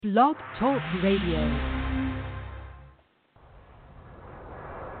Blog Talk Radio.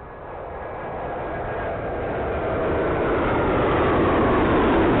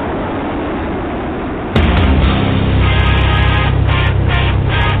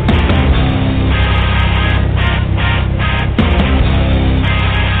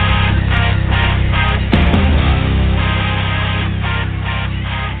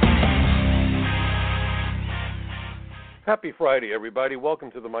 Happy Friday, everybody.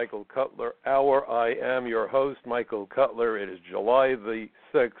 Welcome to the Michael Cutler Hour. I am your host, Michael Cutler. It is July the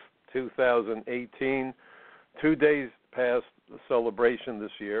 6th, 2018, 2 days past the celebration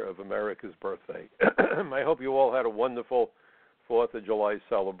this year of America's birthday. I hope you all had a wonderful 4th of July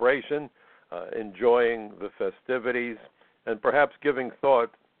celebration, enjoying the festivities, and perhaps giving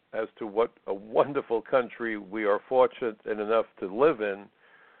thought as to what a wonderful country we are fortunate enough to live in,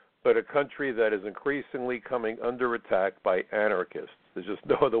 but a country that is increasingly coming under attack by anarchists. There's just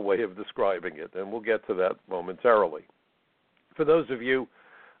no other way of describing it, and we'll get to that momentarily. For those of you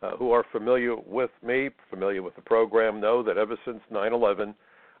who are familiar with me, familiar with the program, know that ever since 9/11,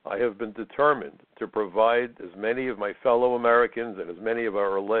 I have been determined to provide as many of my fellow Americans and as many of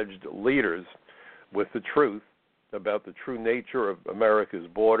our alleged leaders with the truth about the true nature of America's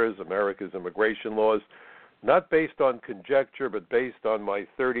borders, America's immigration laws, not based on conjecture, but based on my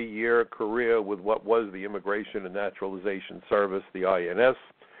 30-year career with what was the Immigration and Naturalization Service, the INS.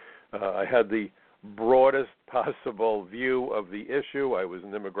 I had the broadest possible view of the issue. I was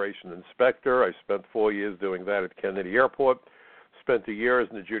an immigration inspector. I spent 4 years doing that at Kennedy Airport, spent a year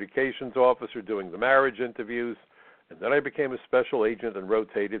as an adjudications officer doing the marriage interviews, and then I became a special agent and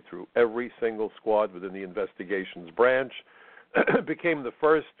rotated through every single squad within the investigations branch, became the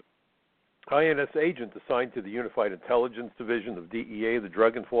first INS agent assigned to the Unified Intelligence Division of DEA, the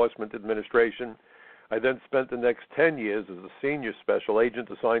Drug Enforcement Administration. I then spent the next 10 years as a senior special agent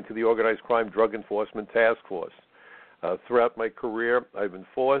assigned to the Organized Crime Drug Enforcement Task Force. Throughout my career, I've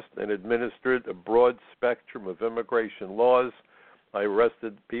enforced and administered a broad spectrum of immigration laws. I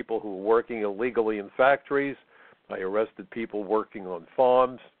arrested people who were working illegally in factories. I arrested people working on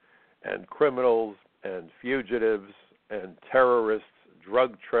farms, and criminals and fugitives and terrorists,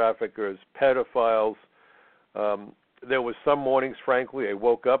 drug traffickers, pedophiles. There was some mornings, frankly, I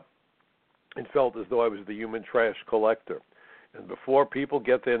woke up and felt as though I was the human trash collector. And before people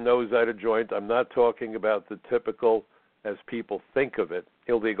get their nose out of joint, I'm not talking about the typical, as people think of it,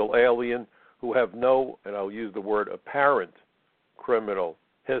 illegal alien who have no, and I'll use the word apparent, criminal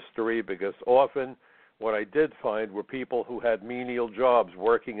history, because often what I did find were people who had menial jobs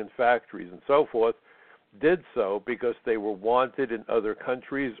working in factories and so forth, did so because they were wanted in other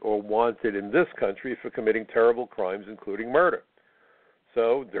countries or wanted in this country for committing terrible crimes, including murder.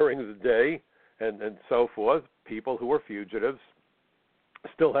 So during the day and so forth, people who are fugitives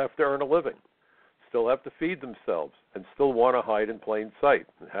still have to earn a living, still have to feed themselves, and still want to hide in plain sight.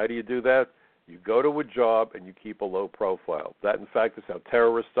 And how do you do that? You go to a job and you keep a low profile. That, in fact, is how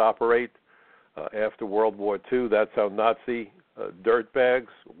terrorists operate. After World War II, that's how Nazi dirtbags,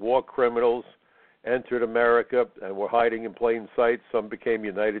 war criminals, entered America and were hiding in plain sight. Some became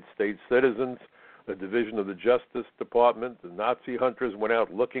United States citizens. A division of the Justice Department, the Nazi hunters, went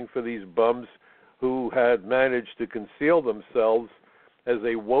out looking for these bums who had managed to conceal themselves as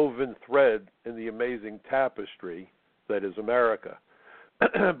a woven thread in the amazing tapestry that is America.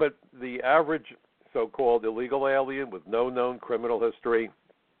 But the average so-called illegal alien with no known criminal history,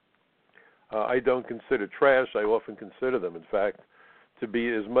 I don't consider trash. I often consider them, in fact, to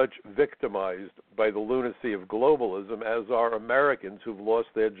be as much victimized by the lunacy of globalism as are Americans who've lost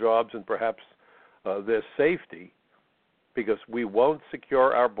their jobs and perhaps their safety because we won't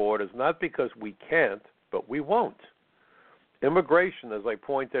secure our borders, not because we can't, but we won't. Immigration, as I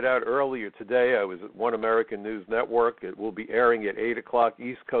pointed out earlier today, I was at One American News Network. It will be airing at 8 o'clock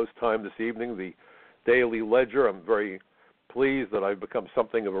East Coast time this evening, the Daily Ledger. I'm very pleased that I've become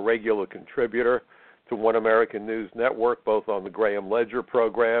something of a regular contributor to One American News Network, both on the Graham Ledger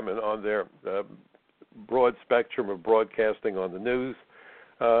program and on their broad spectrum of broadcasting on the news.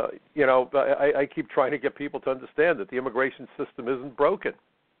 I keep trying to get people to understand that the immigration system isn't broken.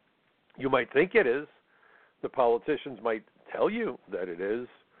 You might think it is. The politicians might tell you that it is.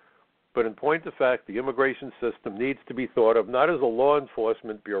 But in point of fact, the immigration system needs to be thought of not as a law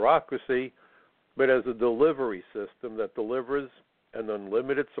enforcement bureaucracy, but as a delivery system that delivers an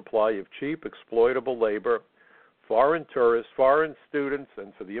unlimited supply of cheap, exploitable labor, foreign tourists, foreign students,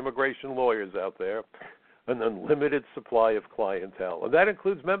 and for the immigration lawyers out there, an unlimited supply of clientele. And that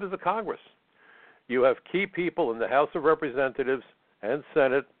includes members of Congress. You have key people in the House of Representatives and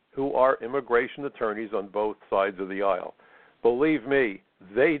Senate who are immigration attorneys on both sides of the aisle. Believe me,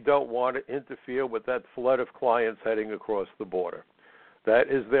 They don't want to interfere with that flood of clients heading across the border.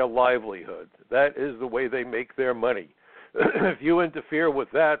 That is their livelihood. That is the way they make their money. If you interfere with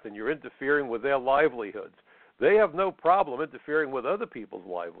that, then you're interfering with their livelihoods. They have no problem interfering with other people's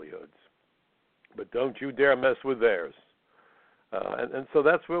livelihoods, but don't you dare mess with theirs. And so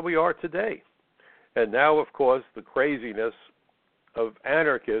that's where we are today. And now, of course, the craziness of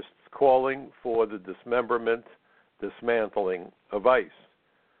anarchists calling for the dismemberment, dismantling of ICE.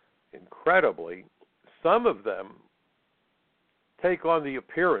 Incredibly, some of them take on the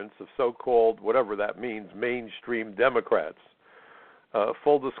appearance of so-called, whatever that means, mainstream Democrats.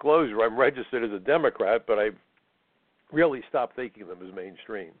 Full disclosure, I'm registered as a Democrat, but I've really stopped thinking of them as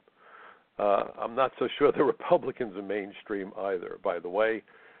mainstream. I'm not so sure the Republicans are mainstream either, by the way.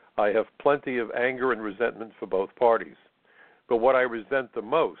 I have plenty of anger and resentment for both parties. But what I resent the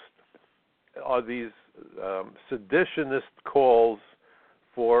most are these seditionist calls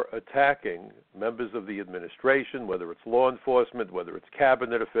for attacking members of the administration, whether it's law enforcement, whether it's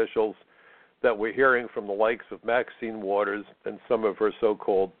cabinet officials, that we're hearing from the likes of Maxine Waters and some of her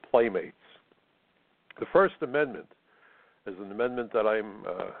so-called playmates. The First Amendment is an amendment that I'm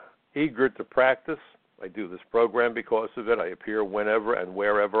eager to practice. I do this program because of it. I appear whenever and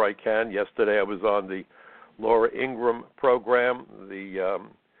wherever I can. Yesterday I was on the Laura Ingraham program, the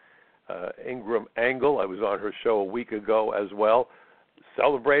Ingraham Angle. I was on her show a week ago as well,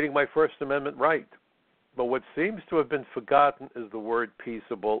 celebrating my First Amendment right. But what seems to have been forgotten is the word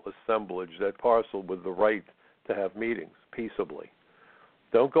peaceable assemblage, that parcel with the right to have meetings peaceably.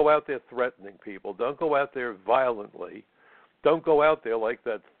 Don't go out there threatening people. Don't go out there violently. Don't go out there like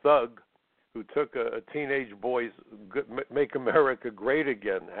that thug who took a teenage boy's Make America Great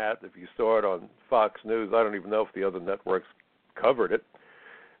Again hat, if you saw it on Fox News. I don't even know if the other networks covered it,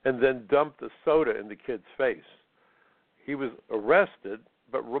 and then dumped a soda in the kid's face. He was arrested,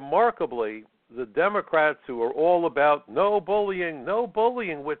 but remarkably, the Democrats who are all about no bullying,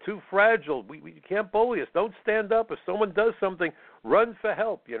 we're too fragile, we can't bully us, don't stand up. If someone does something, run for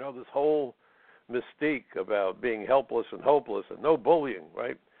help. You know, this whole mystique about being helpless and hopeless and no bullying,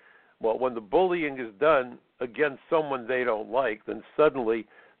 right? Well, when the bullying is done against someone they don't like, then suddenly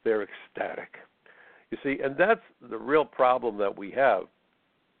they're ecstatic. You see, and that's the real problem that we have.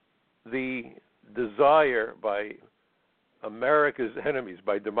 The desire by America's enemies,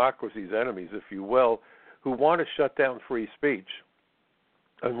 by democracy's enemies, if you will, who want to shut down free speech,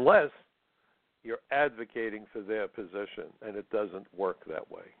 unless you're advocating for their position, and it doesn't work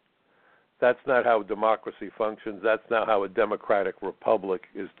that way. That's not how democracy functions. That's not how a democratic republic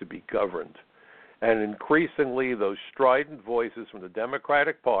is to be governed. And increasingly, those strident voices from the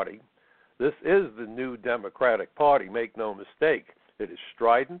Democratic Party, this is the new Democratic Party, make no mistake. It is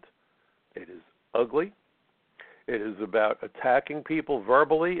strident. It is ugly. It is about attacking people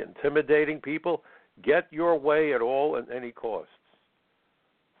verbally, intimidating people. Get your way at all and any costs.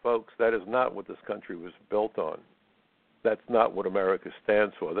 Folks, that is not what this country was built on. That's not what America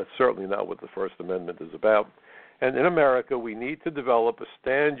stands for. That's certainly not what the First Amendment is about. And in America, we need to develop a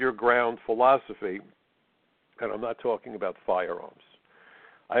stand-your-ground philosophy, and I'm not talking about firearms.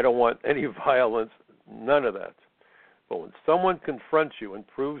 I don't want any violence, none of that. But when someone confronts you and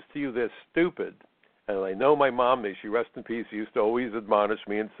proves to you they're stupid, and I know my mom, may she rest in peace, used to always admonish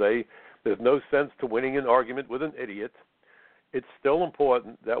me and say, there's no sense to winning an argument with an idiot. It's still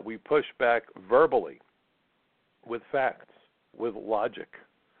important that we push back verbally, with facts, with logic,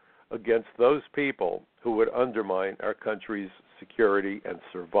 against those people who would undermine our country's security and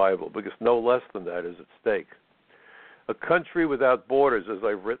survival, because no less than that is at stake. A country without borders, as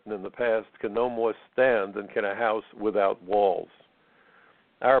I've written in the past, can no more stand than can a house without walls.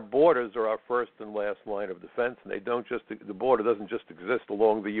 Our borders are our first and last line of defense, and the border doesn't just exist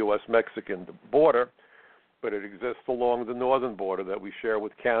along the U.S.-Mexican border, but it exists along the northern border that we share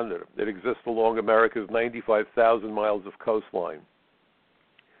with Canada. It exists along America's 95,000 miles of coastline.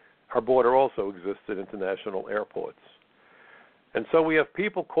 Our border also exists at international airports. And so we have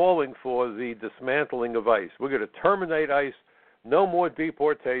people calling for the dismantling of ICE. We're going to terminate ICE, no more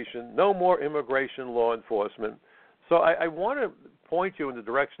deportation, no more immigration law enforcement. So I want to point you in the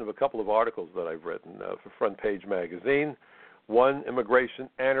direction of a couple of articles that I've written for Front Page Magazine. One, Immigration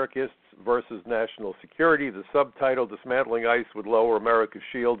Anarchists versus National Security. The subtitle, Dismantling ICE Would Lower America's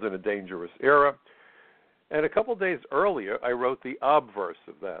Shields in a Dangerous Era. And a couple days earlier, I wrote the obverse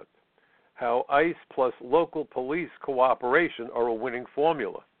of that, how ICE plus local police cooperation are a winning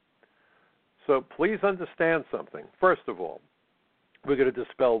formula. So please understand something. First of all, we're going to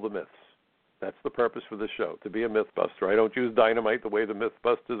dispel the myths. That's the purpose for this show, to be a mythbuster. I don't use dynamite the way the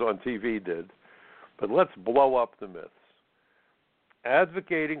mythbusters on TV did, but let's blow up the myths.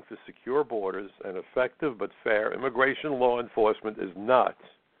 advocating for secure borders and effective but fair immigration law enforcement is not,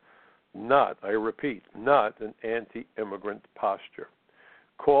 I repeat, not an anti-immigrant posture.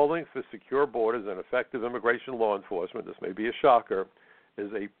 Calling for secure borders and effective immigration law enforcement, this may be a shocker,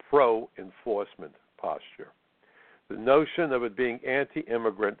 is a pro-enforcement posture. The notion of it being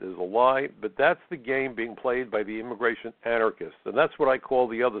anti-immigrant is a lie, but that's the game being played by the immigration anarchists, and that's what I call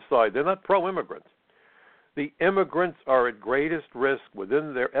the other side. They're not pro-immigrant. The immigrants are at greatest risk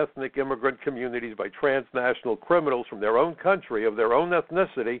within their ethnic immigrant communities by transnational criminals from their own country, of their own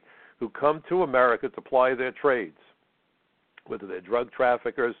ethnicity, who come to America to ply their trades, whether they're drug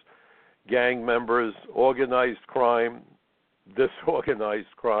traffickers, gang members, organized crime,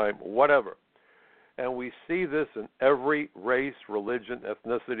 disorganized crime, whatever. And we see this in every race, religion,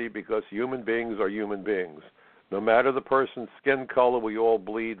 ethnicity, because human beings are human beings. No matter the person's skin color, we all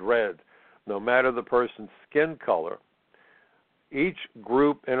bleed red. No matter the person's skin color, each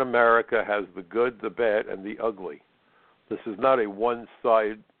group in America has the good, the bad, and the ugly. This is not a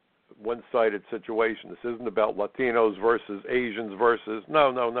one-sided situation. This isn't about Latinos versus Asians versus,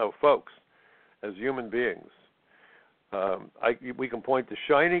 no, folks, as human beings. We can point to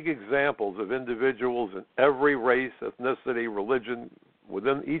shining examples of individuals in every race, ethnicity, religion,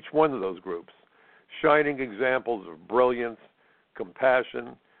 within each one of those groups. Shining examples of brilliance,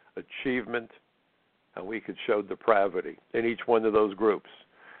 compassion, achievement, and we could show depravity in each one of those groups.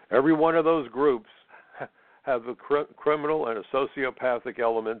 Every one of those groups have a criminal and a sociopathic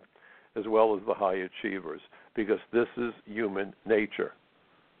element, as well as the high achievers, because this is human nature.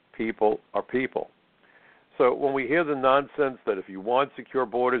 People are people. So when we hear the nonsense that if you want secure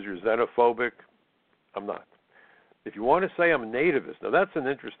borders, you're xenophobic, I'm not. If you want to say I'm a nativist, now that's an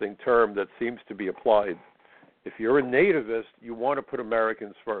interesting term that seems to be applied. If you're a nativist, you want to put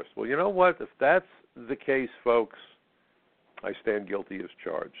Americans first. Well, you know what? If that's the case, folks, I stand guilty as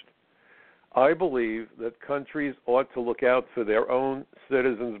charged. I believe that countries ought to look out for their own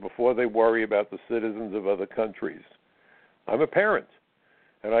citizens before they worry about the citizens of other countries. I'm a parent,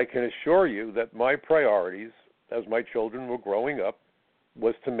 and I can assure you that my priorities, as my children were growing up,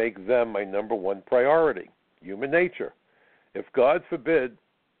 was to make them my number one priority, human nature. If, God forbid,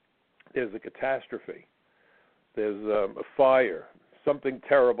 there's a catastrophe, there's a fire, something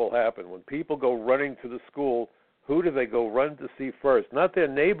terrible happened, when people go running to the school, who do they go run to see first? Not their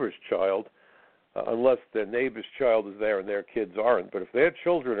neighbor's child, unless their neighbor's child is there and their kids aren't. But if their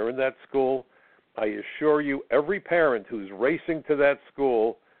children are in that school, I assure you, every parent who's racing to that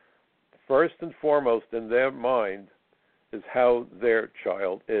school, first and foremost in their mind is how their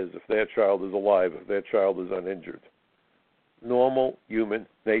child is, if their child is alive, if their child is uninjured. Normal human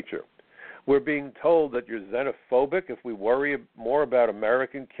nature. We're being told that you're xenophobic if we worry more about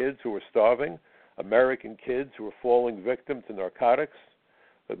American kids who are starving, American kids who are falling victim to narcotics,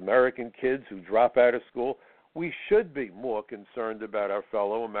 American kids who drop out of school. We should be more concerned about our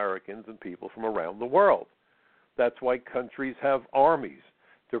fellow Americans and people from around the world. That's why countries have armies,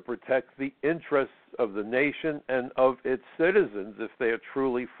 to protect the interests of the nation and of its citizens if they are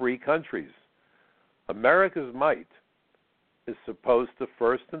truly free countries. America's might is supposed to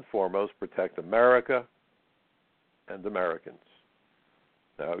first and foremost protect America and Americans.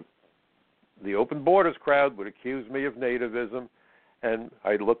 Now, the open borders crowd would accuse me of nativism, and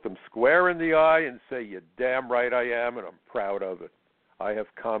I'd look them square in the eye and say, you're damn right I am, and I'm proud of it. I have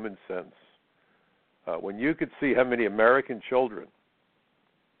common sense. When you could see how many American children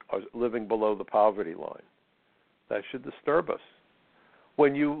are living below the poverty line, that should disturb us.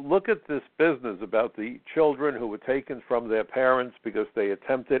 When you look at this business about the children who were taken from their parents because they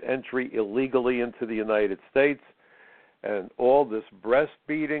attempted entry illegally into the United States, and all this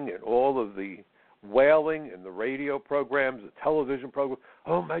breastfeeding and all of the wailing in the radio programs, the television programs,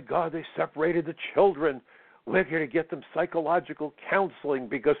 oh my God, they separated the children. We're going to get them psychological counseling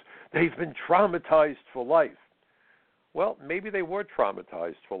because they've been traumatized for life. Well, maybe they were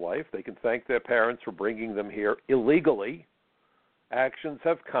traumatized for life. They can thank their parents for bringing them here illegally. Actions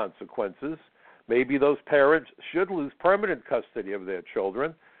have consequences. Maybe those parents should lose permanent custody of their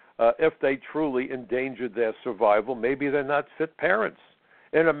children if they truly endangered their survival. Maybe they're not fit parents.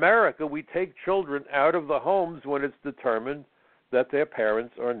 In America, we take children out of the homes when it's determined that their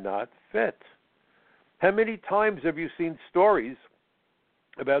parents are not fit. How many times have you seen stories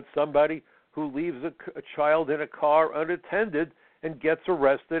about somebody who leaves a child in a car unattended and gets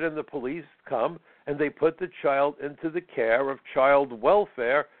arrested, and the police come and they put the child into the care of child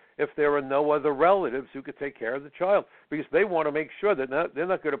welfare if there are no other relatives who could take care of the child, because they want to make sure that they're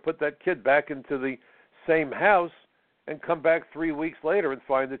not going to put that kid back into the same house and come back 3 weeks later and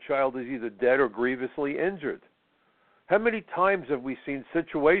find the child is either dead or grievously injured. How many times have we seen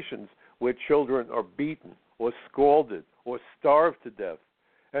situations where children are beaten or scalded or starved to death?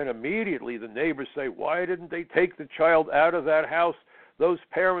 And immediately the neighbors say, why didn't they take the child out of that house? Those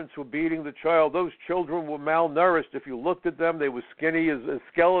parents were beating the child. Those children were malnourished. If you looked at them, they were skinny as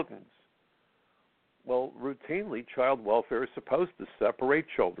skeletons. Well, routinely, child welfare is supposed to separate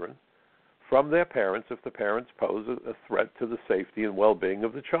children from their parents if the parents pose a threat to the safety and well-being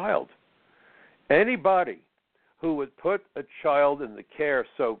of the child. Anybody who would put a child in the care,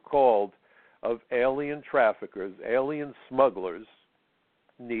 so-called, of alien traffickers, alien smugglers,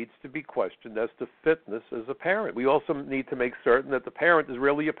 needs to be questioned as to fitness as a parent. We also need to make certain that the parent is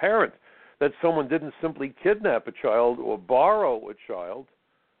really a parent, that someone didn't simply kidnap a child or borrow a child,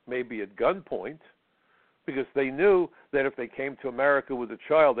 maybe at gunpoint, because they knew that if they came to America with a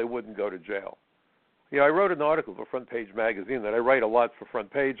child, they wouldn't go to jail. You know, I wrote an article for Front Page magazine that I write a lot for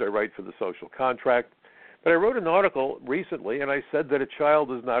Front Page. I write for the Social Contract. But I wrote an article recently, and I said that a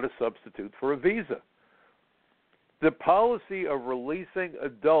child is not a substitute for a visa. The policy of releasing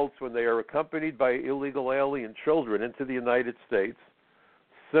adults when they are accompanied by illegal alien children into the United States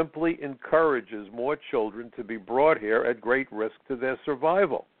simply encourages more children to be brought here at great risk to their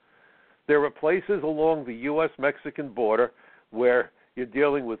survival. There are places along the U.S.-Mexican border where you're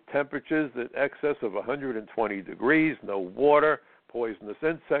dealing with temperatures in excess of 120 degrees, no water, poisonous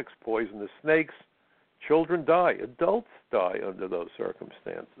insects, poisonous snakes. Children die. Adults die under those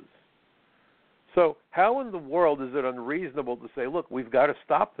circumstances. So how in the world is it unreasonable to say, look, we've got to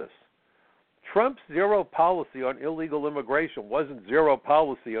stop this? Trump's zero policy on illegal immigration wasn't zero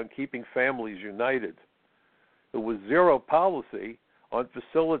policy on keeping families united. It was zero policy on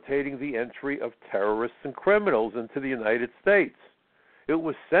facilitating the entry of terrorists and criminals into the United States. It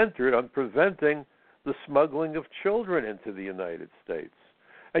was centered on preventing the smuggling of children into the United States.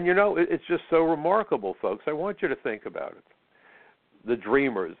 And, you know, it's just so remarkable, folks. I want you to think about it. The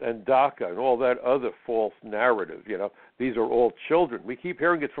Dreamers and DACA and all that other false narrative, you know, these are all children. We keep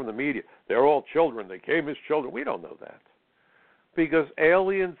hearing it from the media. They're all children. They came as children. We don't know that. Because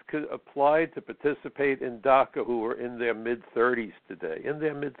aliens could apply to participate in DACA who are in their mid-30s today, in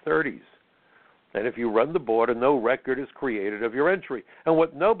their mid-30s. And if you run the border, no record is created of your entry. And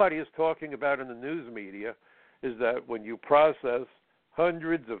what nobody is talking about in the news media is that when you process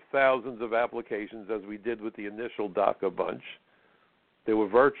hundreds of thousands of applications, as we did with the initial DACA bunch, there were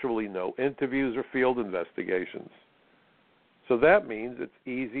virtually no interviews or field investigations. So that means it's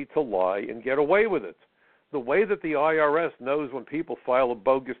easy to lie and get away with it. The way that the IRS knows when people file a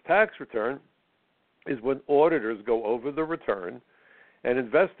bogus tax return is when auditors go over the return and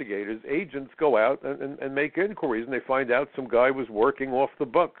investigators, agents go out and make inquiries, and they find out some guy was working off the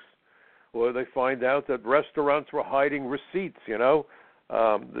books. Or they find out that restaurants were hiding receipts, you know.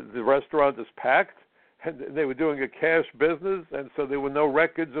 The restaurant is packed, and they were doing a cash business, and so there were no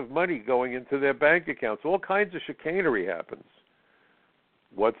records of money going into their bank accounts. All kinds of chicanery happens.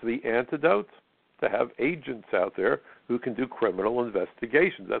 What's the antidote? To have agents out there who can do criminal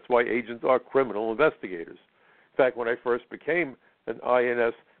investigations. That's why agents are criminal investigators. In fact, when I first became an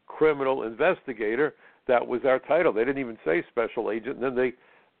INS criminal investigator, that was our title. They didn't even say special agent, and then they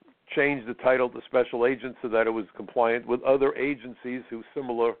changed the title to special agent so that it was compliant with other agencies who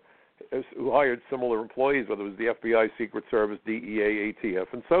hired similar employees, whether it was the FBI, Secret Service, DEA, ATF,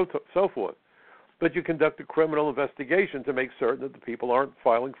 and so forth. But you conduct a criminal investigation to make certain that the people aren't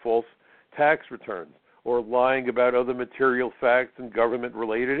filing false tax returns or lying about other material facts and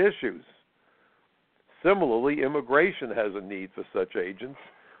government-related issues. Similarly, immigration has a need for such agents,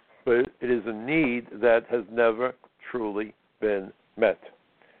 but it is a need that has never truly been met.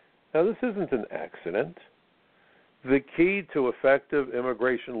 Now, this isn't an accident. The key to effective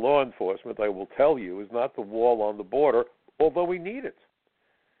immigration law enforcement, I will tell you, is not the wall on the border, although we need it.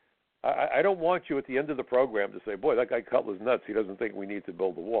 I don't want you at the end of the program to say, boy, that guy Cutler's nuts. He doesn't think we need to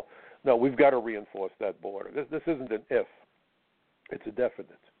build a wall. No, we've got to reinforce that border. This isn't an if. It's a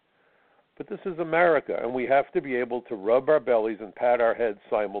definite. But this is America, and we have to be able to rub our bellies and pat our heads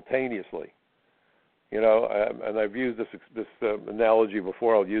simultaneously. You know, and I've used this analogy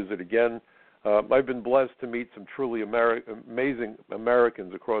before. I'll use it again. I've been blessed to meet some truly amazing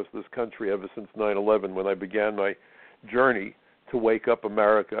Americans across this country ever since 9/11, when I began my journey to wake up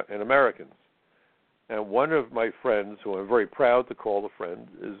America and Americans. And one of my friends, who I'm very proud to call a friend,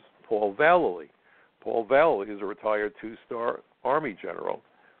 is Paul Vallely. Paul Vallely is a retired 2-star Army general.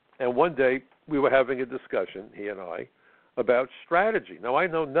 And one day we were having a discussion, he and I, about strategy. Now, I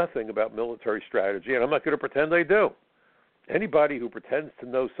know nothing about military strategy, and I'm not going to pretend I do. Anybody who pretends to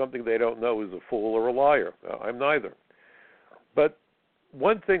know something they don't know is a fool or a liar. I'm neither. But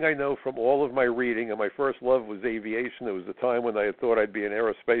one thing I know from all of my reading, and my first love was aviation. There was a time when I had thought I'd be an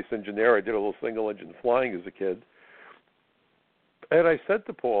aerospace engineer. I did a little single-engine flying as a kid. And I said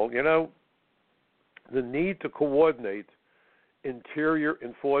to Paul, the need to coordinate interior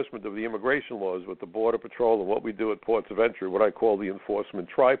enforcement of the immigration laws with the Border Patrol and what we do at ports of entry, what I call the enforcement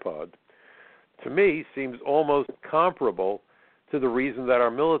tripod, to me seems almost comparable to the reason that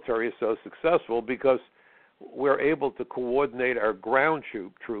our military is so successful, because we're able to coordinate our ground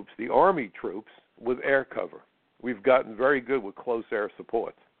troops, the Army troops, with air cover. We've gotten very good with close air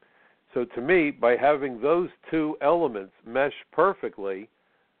support. So to me, by having those two elements mesh perfectly,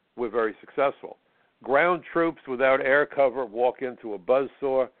 we're very successful. Ground troops without air cover walk into a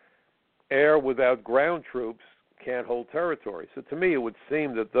buzzsaw. Air without ground troops can't hold territory. So to me, it would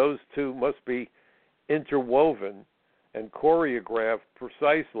seem that those two must be interwoven and choreographed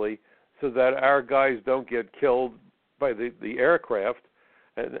precisely so that our guys don't get killed by the aircraft,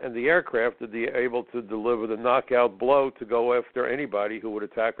 and the aircraft would be able to deliver the knockout blow to go after anybody who would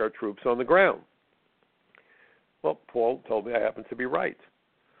attack our troops on the ground. Well, Paul told me I happen to be right.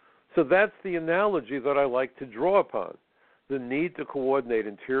 So that's the analogy that I like to draw upon, the need to coordinate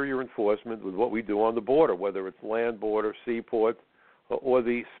interior enforcement with what we do on the border, whether it's land border, seaport, or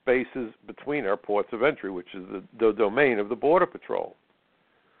the spaces between our ports of entry, which is the domain of the Border Patrol.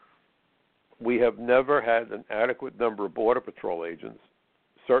 We have never had an adequate number of Border Patrol agents,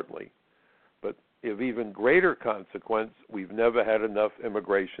 certainly, but of even greater consequence, we've never had enough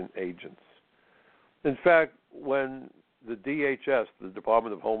immigration agents. In fact, when the DHS, the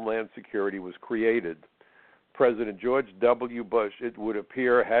Department of Homeland Security, was created, President George W. Bush, it would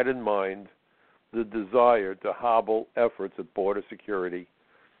appear, had in mind the desire to hobble efforts at border security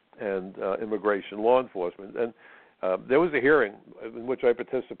and immigration law enforcement. And there was a hearing in which I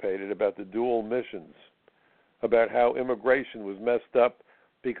participated about the dual missions, about how immigration was messed up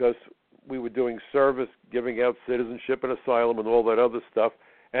because we were doing service, giving out citizenship and asylum and all that other stuff,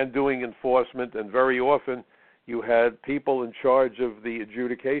 and doing enforcement, and very often you had people in charge of the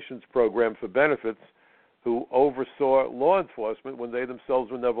adjudications program for benefits who oversaw law enforcement when they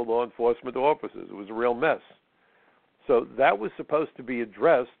themselves were never law enforcement officers. It was a real mess. So that was supposed to be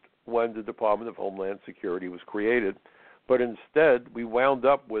addressed when the Department of Homeland Security was created. But instead, we wound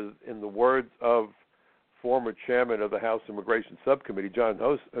up with, in the words of former chairman of the House Immigration Subcommittee, John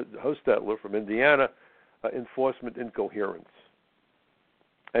Hostetler from Indiana, enforcement incoherence.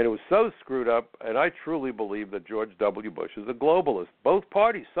 And it was so screwed up, and I truly believe that George W. Bush is a globalist. Both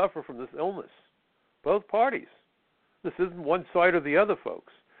parties suffer from this illness. Both parties. This isn't one side or the other,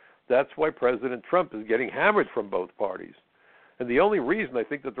 folks. That's why President Trump is getting hammered from both parties. And the only reason I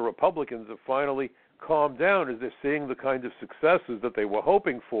think that the Republicans have finally calmed down is they're seeing the kind of successes that they were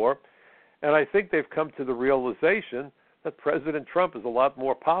hoping for. And I think they've come to the realization that President Trump is a lot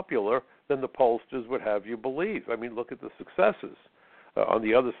more popular than the pollsters would have you believe. I mean, look at the successes. On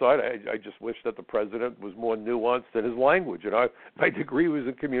the other side, I just wish that the president was more nuanced in his language. And my degree was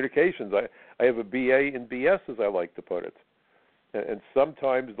in communications. I have a BA in BS, as I like to put it. And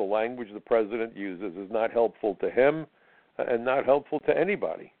sometimes the language the president uses is not helpful to him and not helpful to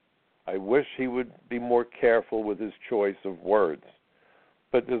anybody. I wish he would be more careful with his choice of words.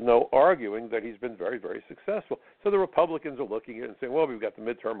 But there's no arguing that he's been very, very successful. So the Republicans are looking at it and saying, well, we've got the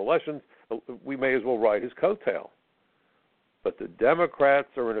midterm elections. We may as well ride his coattail. But the Democrats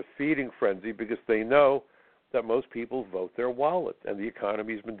are in a feeding frenzy because they know that most people vote their wallet, and the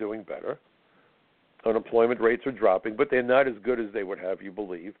economy's been doing better. Unemployment rates are dropping, but they're not as good as they would have you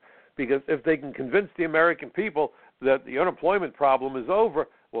believe, because if they can convince the American people that the unemployment problem is over,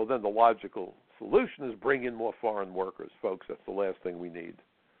 well, then the logical solution is bring in more foreign workers, folks. That's the last thing we need.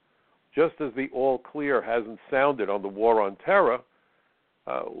 Just as the all clear hasn't sounded on the war on terror,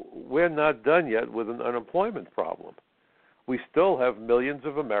 we're not done yet with an unemployment problem. We still have millions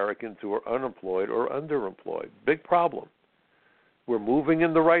of Americans who are unemployed or underemployed. Big problem. We're moving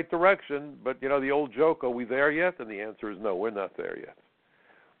in the right direction, but, the old joke, are we there yet? And the answer is no, we're not there yet.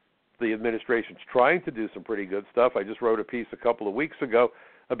 The administration's trying to do some pretty good stuff. I just wrote a piece a couple of weeks ago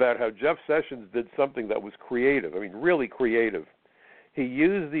about how Jeff Sessions did something that was creative, really creative. He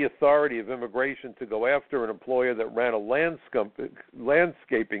used the authority of immigration to go after an employer that ran a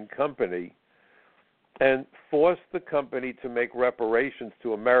landscaping company and forced the company to make reparations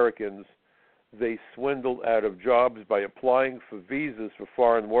to Americans they swindled out of jobs by applying for visas for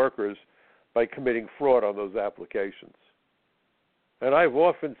foreign workers by committing fraud on those applications. And I've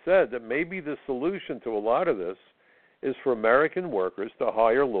often said that maybe the solution to a lot of this is for American workers to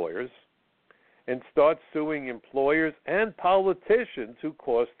hire lawyers and start suing employers and politicians who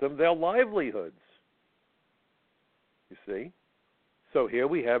cost them their livelihoods. You see? So here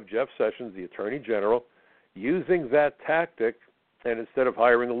we have Jeff Sessions, the Attorney General, using that tactic, and instead of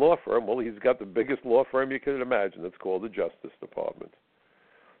hiring a law firm, well, he's got the biggest law firm you can imagine. It's called the Justice Department.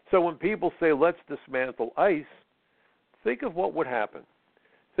 So when people say, let's dismantle ICE, think of what would happen.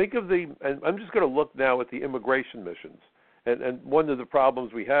 Think of and I'm just going to look now at the immigration missions. And one of the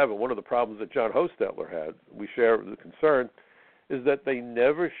problems we have, and one of the problems that John Hostetler had, we share the concern, is that they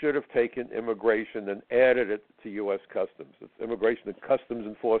never should have taken immigration and added it to U.S. Customs. It's Immigration and Customs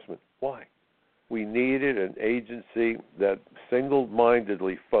Enforcement. Why? We needed an agency that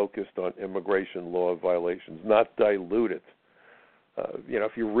single-mindedly focused on immigration law violations, not dilute it.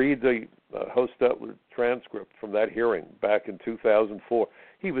 If you read the Hostetler transcript from that hearing back in 2004,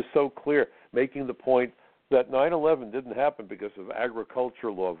 he was so clear, making the point that 9/11 didn't happen because of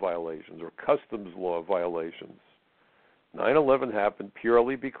agriculture law violations or customs law violations. 9/11 happened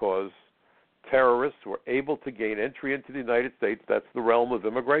purely because terrorists were able to gain entry into the United States. That's the realm of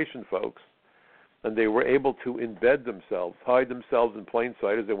immigration, folks. And they were able to embed themselves, hide themselves in plain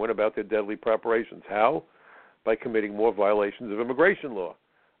sight as they went about their deadly preparations. How? By committing more violations of immigration law,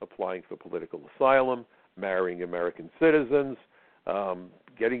 applying for political asylum, marrying American citizens,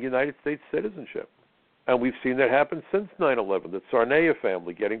 getting United States citizenship. And we've seen that happen since 9/11, the Tsarnaev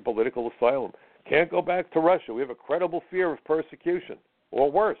family getting political asylum. Can't go back to Russia. We have a credible fear of persecution,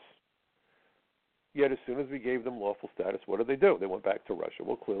 or worse. Yet as soon as we gave them lawful status, what did they do? They went back to Russia.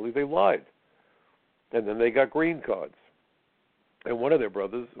 Well, clearly they lied. And then they got green cards. And one of their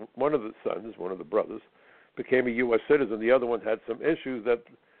brothers, one of the brothers, became a U.S. citizen. The other one had some issues that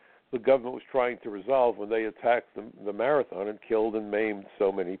the government was trying to resolve when they attacked the marathon and killed and maimed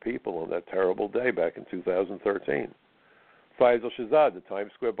so many people on that terrible day back in 2013. Faisal Shahzad, the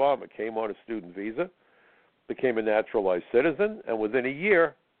Times Square bomber, came on a student visa, became a naturalized citizen, and within a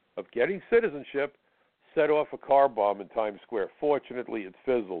year of getting citizenship, set off a car bomb in Times Square. Fortunately, it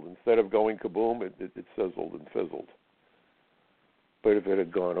fizzled. Instead of going kaboom, it sizzled and fizzled. But if it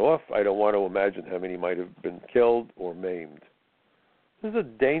had gone off, I don't want to imagine how many might have been killed or maimed. This is a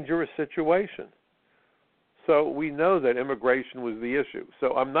dangerous situation. So we know that immigration was the issue.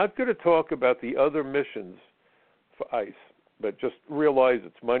 So I'm not going to talk about the other missions for ICE, but just realize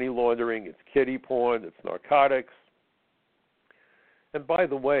it's money laundering, it's kiddie porn, it's narcotics. And by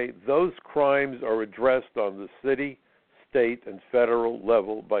the way, those crimes are addressed on the city, state, and federal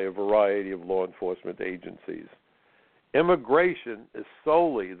level by a variety of law enforcement agencies. Immigration is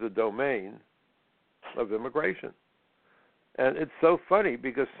solely the domain of immigration. And it's so funny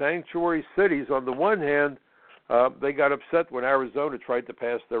because sanctuary cities, on the one hand, they got upset when Arizona tried to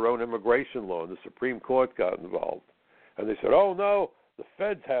pass their own immigration law and the Supreme Court got involved. And they said, oh, no, the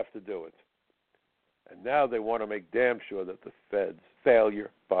feds have to do it. And now they want to make damn sure that the feds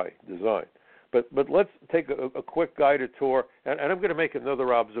failure by design. But let's take a quick guided tour, and I'm going to make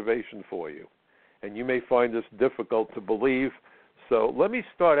another observation for you. And you may find this difficult to believe, so let me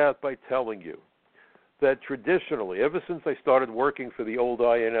start out by telling you that traditionally, ever since I started working for the old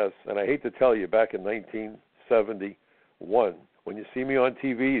INS, and I hate to tell you, back in 1971, when you see me on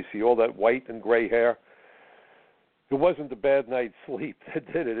TV, you see all that white and gray hair, it wasn't a bad night's sleep that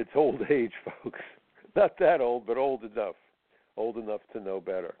did it. It's old age, folks. Not that old, but old enough to know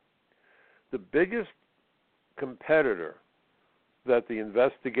better. The biggest competitor that the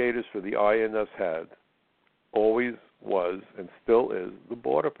investigators for the INS had always was and still is the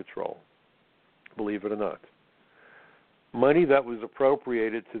Border Patrol, believe it or not. Money that was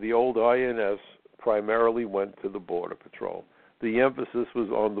appropriated to the old INS primarily went to the Border Patrol. The emphasis was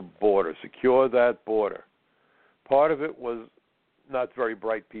on the border, secure that border. Part of it was not very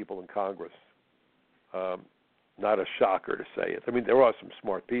bright people in Congress. Not a shocker to say it. I mean, there are some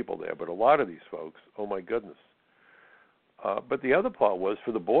smart people there, but a lot of these folks, oh my goodness. But the other part was,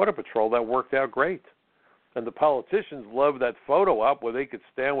 for the Border Patrol, that worked out great. And the politicians loved that photo op where they could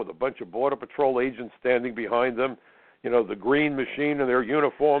stand with a bunch of Border Patrol agents standing behind them, the green machine in their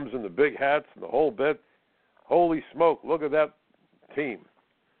uniforms and the big hats and the whole bit. Holy smoke, look at that team.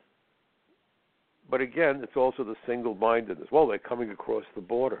 But again, it's also the single-mindedness. Well, they're coming across the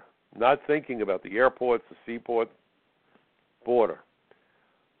border, not thinking about the airports, the seaport, border.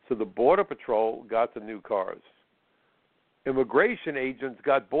 So the Border Patrol got the new cars. Immigration agents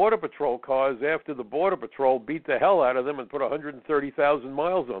got Border Patrol cars after the Border Patrol beat the hell out of them and put 130,000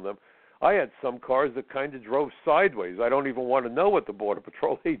 miles on them. I had some cars that kind of drove sideways. I don't even want to know what the Border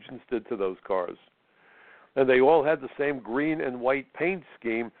Patrol agents did to those cars. And they all had the same green and white paint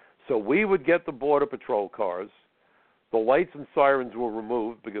scheme, so we would get the Border Patrol cars. The lights and sirens were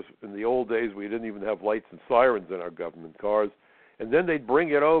removed because in the old days we didn't even have lights and sirens in our government cars. And then they'd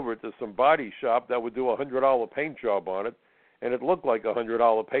bring it over to some body shop that would do a $100 paint job on it, and it looked like a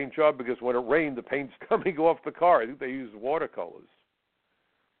 $100 paint job because when it rained, the paint's coming off the car. I think they used watercolors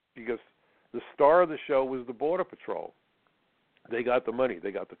because the star of the show was the Border Patrol. They got the money,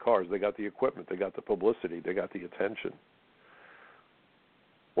 they got the cars, they got the equipment, they got the publicity, they got the attention.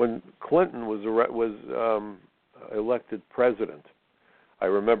 When Clinton was elected president, I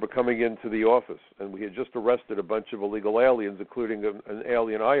remember coming into the office, and we had just arrested a bunch of illegal aliens, including an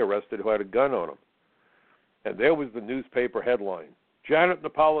alien I arrested who had a gun on him. And there was the newspaper headline: Janet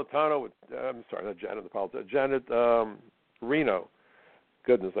Napolitano, Janet Reno.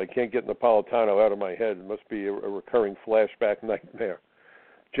 Goodness, I can't get Napolitano out of my head. It must be a recurring flashback nightmare.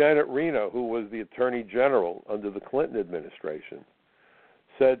 Janet Reno, who was the Attorney General under the Clinton administration,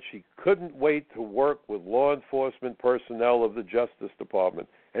 said she couldn't wait to work with law enforcement personnel of the Justice Department.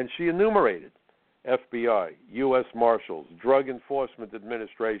 And she enumerated FBI, U.S. Marshals, Drug Enforcement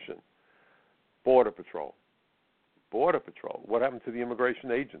Administration, Border Patrol. Border Patrol. What happened to the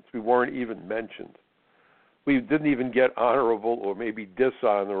immigration agents? We weren't even mentioned. We didn't even get honorable or maybe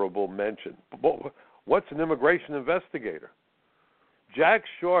dishonorable mention. What's an immigration investigator? Jack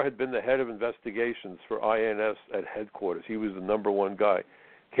Shaw had been the head of investigations for INS at headquarters. He was the number one guy.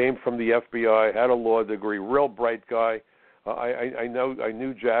 Came from the FBI, had a law degree, real bright guy. I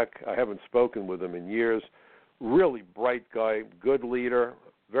knew Jack. I haven't spoken with him in years. Really bright guy, good leader,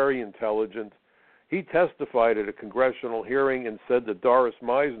 very intelligent. He testified at a congressional hearing and said that Doris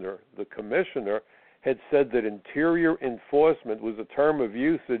Meisner, the commissioner, had said that interior enforcement was a term of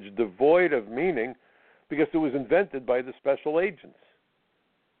usage devoid of meaning because it was invented by the special agents.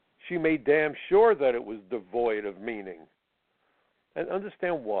 She made damn sure that it was devoid of meaning. And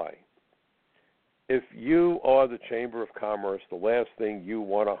understand why. If you are the Chamber of Commerce, the last thing you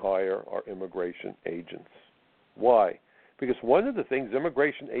want to hire are immigration agents. Why? Because one of the things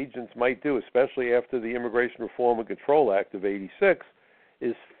immigration agents might do, especially after the Immigration Reform and Control Act of '86,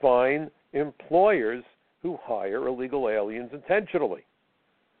 is fine employers who hire illegal aliens intentionally.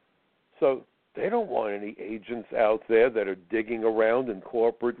 So they don't want any agents out there that are digging around in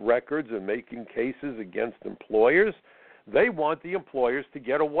corporate records and making cases against employers. They want the employers to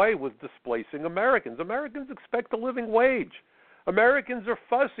get away with displacing Americans. Americans expect a living wage. Americans are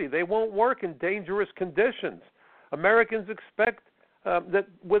fussy. They won't work in dangerous conditions. Americans expect that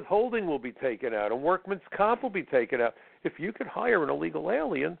withholding will be taken out and workman's comp will be taken out. If you could hire an illegal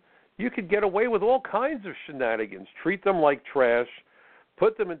alien, you could get away with all kinds of shenanigans, treat them like trash,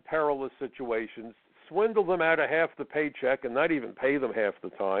 put them in perilous situations, swindle them out of half the paycheck and not even pay them half the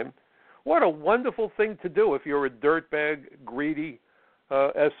time. What a wonderful thing to do if you're a dirtbag, greedy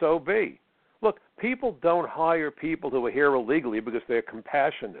SOB. Look, people don't hire people who are here illegally because they're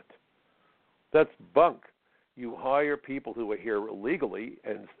compassionate. That's bunk. You hire people who are here illegally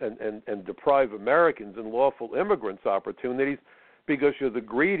and deprive Americans and lawful immigrants opportunities because you're the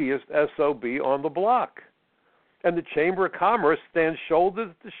greediest SOB on the block. And the Chamber of Commerce stands shoulder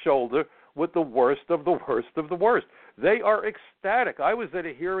to shoulder with the worst of the worst of the worst. They are ecstatic. I was at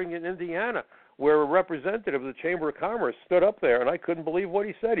a hearing in Indiana where a representative of the Chamber of Commerce stood up there, and I couldn't believe what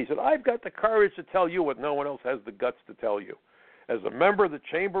he said. He said, I've got the courage to tell you what no one else has the guts to tell you. As a member of the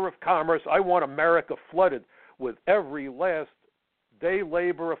Chamber of Commerce, I want America flooded with every last day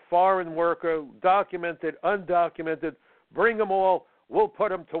laborer, foreign worker, documented, undocumented. Bring them all. We'll put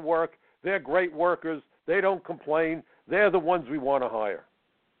them to work. They're great workers. They don't complain. They're the ones we want to hire.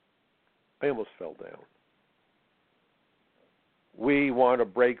 I almost fell down. We want to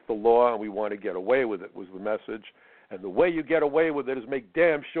break the law and we want to get away with it was the message. And the way you get away with it is make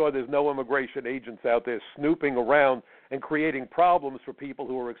damn sure there's no immigration agents out there snooping around and creating problems for people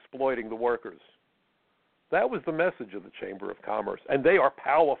who are exploiting the workers. That was the message of the Chamber of Commerce. And they are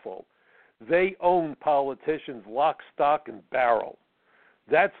powerful. They own politicians lock, stock, and barrel.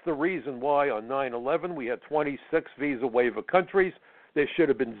 That's the reason why on 9/11 we had 26 visa waiver countries. There should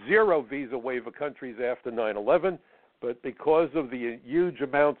have been 0 visa waiver countries after 9/11, but because of the huge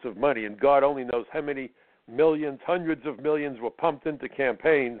amounts of money, and God only knows how many millions, hundreds of millions were pumped into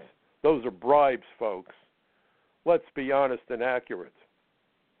campaigns, those are bribes, folks. Let's be honest and accurate.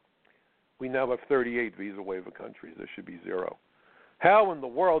 We now have 38 visa waiver countries. There should be 0. How in the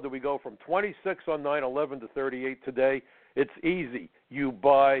world do we go from 26 on 9/11 to 38 today? It's easy. You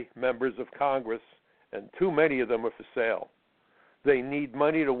buy members of Congress, and too many of them are for sale. They need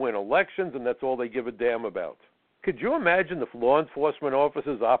money to win elections, and that's all they give a damn about. Could you imagine if law enforcement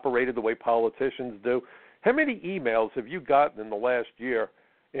officers operated the way politicians do? How many emails have you gotten in the last year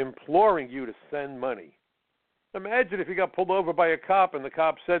imploring you to send money? Imagine if you got pulled over by a cop and the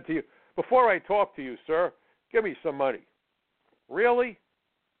cop said to you, before I talk to you, sir, give me some money. Really?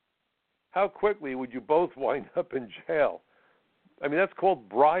 How quickly would you both wind up in jail? I mean, that's called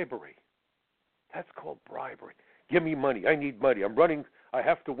bribery. That's called bribery. Give me money. I need money. I'm running. I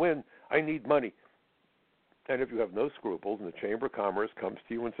have to win. I need money. And if you have no scruples and the Chamber of Commerce comes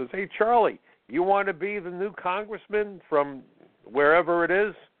to you and says, hey, Charlie, you want to be the new congressman from wherever it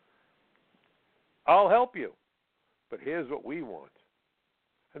is? I'll help you. But here's what we want.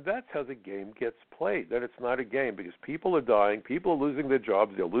 And that's how the game gets played. That it's not a game because people are dying. People are losing their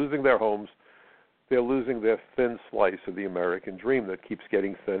jobs. They're losing their homes. They're losing their thin slice of the American dream that keeps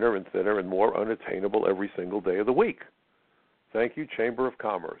getting thinner and thinner and more unattainable every single day of the week. Thank you, Chamber of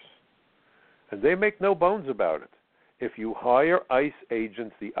Commerce. And they make no bones about it. If you hire ICE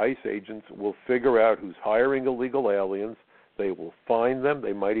agents, the ICE agents will figure out who's hiring illegal aliens. They will find them.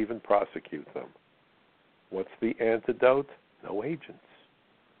 They might even prosecute them. What's the antidote? No agents.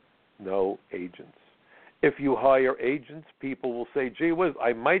 No agents. If you hire agents, people will say, gee whiz,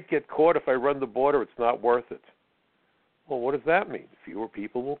 I might get caught if I run the border. It's not worth it. Well, what does that mean? Fewer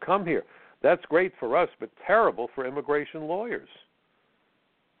people will come here. That's great for us, but terrible for immigration lawyers.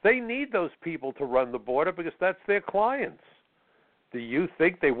 They need those people to run the border because that's their clients. Do you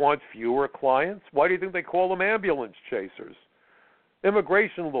think they want fewer clients? Why do you think they call them ambulance chasers?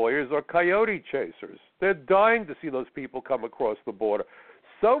 Immigration lawyers are coyote chasers. They're dying to see those people come across the border.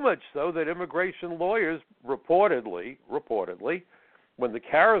 So much so that immigration lawyers reportedly, when the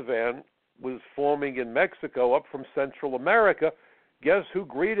caravan was forming in Mexico up from Central America, guess who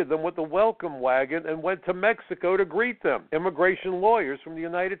greeted them with the welcome wagon and went to Mexico to greet them? Immigration lawyers from the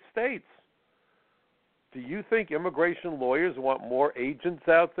United States. Do you think immigration lawyers want more agents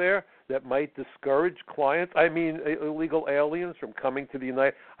out there that might discourage clients, illegal aliens from coming to the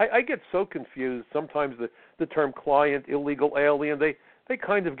United States? I get so confused sometimes the term client, illegal alien, they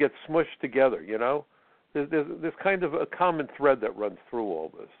kind of get smushed together, you know? There's kind of a common thread that runs through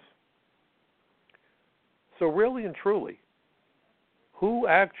all this. So really and truly, who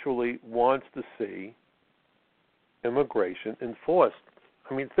actually wants to see immigration enforced?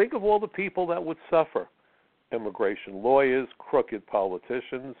 I mean, think of all the people that would suffer. Immigration lawyers, crooked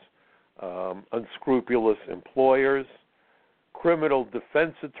politicians, unscrupulous employers, criminal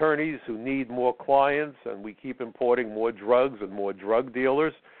defense attorneys who need more clients, and we keep importing more drugs and more drug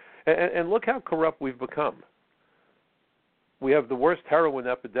dealers. And look how corrupt we've become. We have the worst heroin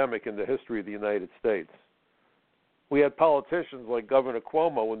epidemic in the history of the United States. We had politicians like Governor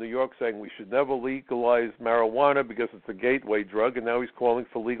Cuomo in New York saying we should never legalize marijuana because it's a gateway drug, and now he's calling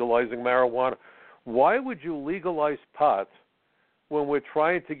for legalizing marijuana. Why would you legalize pot when we're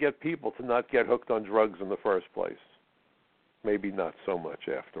trying to get people to not get hooked on drugs in the first place? Maybe not so much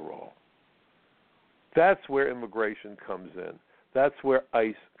after all. That's where immigration comes in. That's where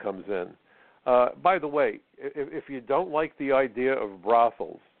ICE comes in. By the way, if you don't like the idea of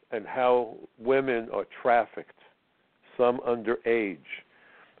brothels and how women are trafficked, some underage,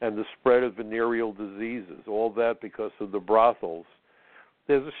 and the spread of venereal diseases, all that because of the brothels,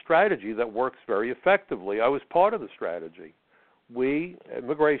 there's a strategy that works very effectively. I was part of the strategy. We,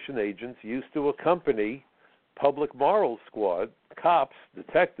 immigration agents, used to accompany public morals squad, cops,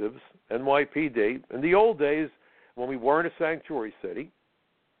 detectives, NYPD, in the old days when we weren't a sanctuary city,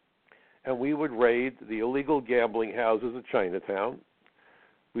 and we would raid the illegal gambling houses of Chinatown.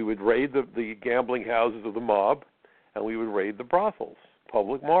 We would raid the gambling houses of the mob, and we would raid the brothels,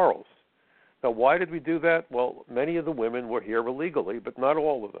 public morals. Now, why did we do that? Well, many of the women were here illegally, but not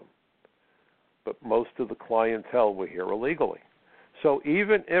all of them. But most of the clientele were here illegally. So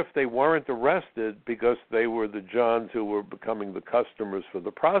even if they weren't arrested because they were the Johns who were becoming the customers for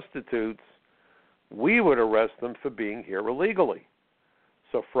the prostitutes, we would arrest them for being here illegally.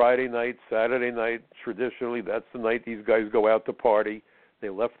 So Friday night, Saturday night, traditionally that's the night these guys go out to party. They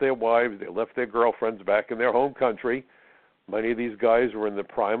left their wives, they left their girlfriends back in their home country. Many of these guys were in the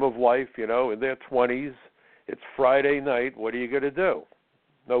prime of life, in their 20s. It's Friday night. What are you going to do?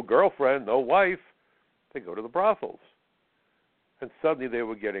 No girlfriend, no wife. They go to the brothels. And suddenly they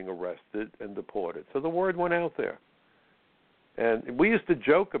were getting arrested and deported. So the word went out there. And we used to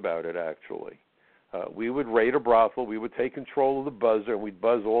joke about it, actually. We would raid a brothel. We would take control of the buzzer, and we'd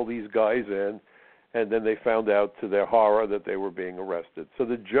buzz all these guys in. And then they found out, to their horror, that they were being arrested. So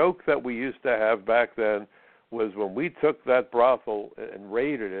the joke that we used to have back then was when we took that brothel and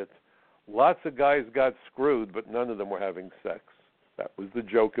raided it, lots of guys got screwed, but none of them were having sex. That was the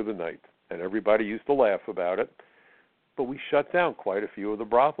joke of the night. And everybody used to laugh about it. But we shut down quite a few of the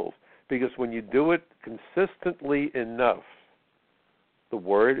brothels because when you do it consistently enough, the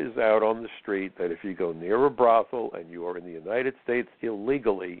word is out on the street that if you go near a brothel and you are in the United States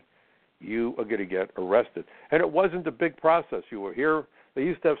illegally, you are going to get arrested. And it wasn't a big process. You were here. They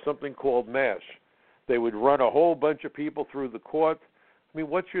used to have something called MASH. They would run a whole bunch of people through the court. I mean,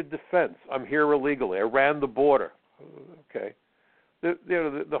 what's your defense? I'm here illegally. I ran the border. Okay.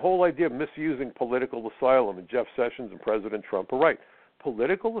 The whole idea of misusing political asylum, and Jeff Sessions and President Trump are right.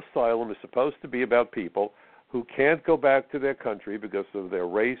 Political asylum is supposed to be about people who can't go back to their country because of their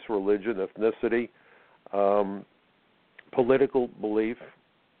race, religion, ethnicity, political belief,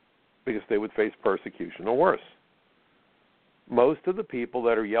 because they would face persecution or worse. Most of the people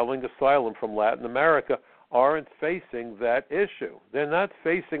that are yelling asylum from Latin America aren't facing that issue. They're not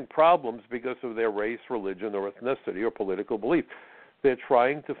facing problems because of their race, religion, or ethnicity or political belief. They're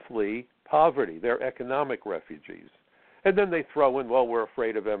trying to flee poverty. They're economic refugees. And then they throw in, well, we're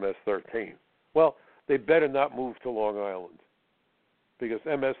afraid of MS-13. Well, they better not move to Long Island, because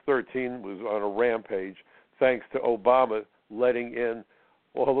MS-13 was on a rampage thanks to Obama letting in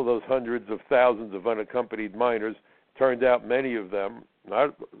all of those hundreds of thousands of unaccompanied minors. Turned out many of them, I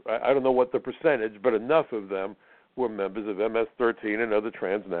don't know what the percentage, but enough of them were members of MS-13 and other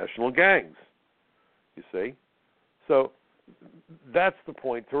transnational gangs, you see. So that's the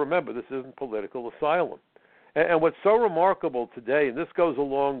point to remember. This isn't political asylum. And what's so remarkable today, and this goes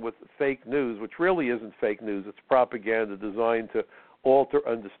along with fake news, which really isn't fake news, it's propaganda designed to alter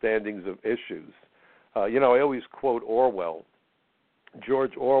understandings of issues. I always quote Orwell.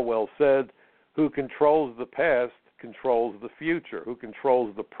 George Orwell said, "Who controls the past controls the future. Who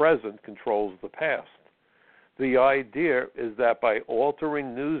controls the present controls the past." The idea is that by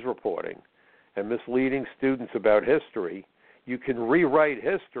altering news reporting and misleading students about history, you can rewrite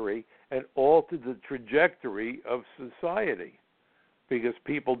history and alter the trajectory of society, because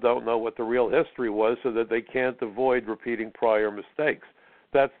people don't know what the real history was, so that they can't avoid repeating prior mistakes.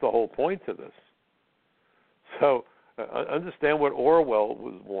 That's the whole point to this. So understand what Orwell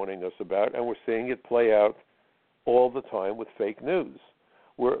was warning us about, and we're seeing it play out all the time with fake news.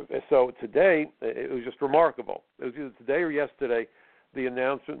 So today, it was just remarkable. It was either today or yesterday, the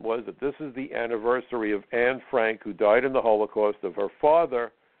announcement was that this is the anniversary of Anne Frank, who died in the Holocaust, of her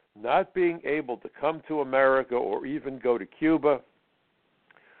father not being able to come to America or even go to Cuba.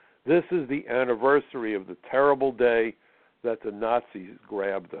 This is the anniversary of the terrible day that the Nazis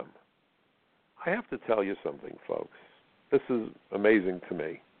grabbed them. I have to tell you something, folks. This is amazing to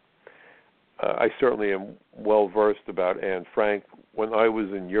me. I certainly am well-versed about Anne Frank. When I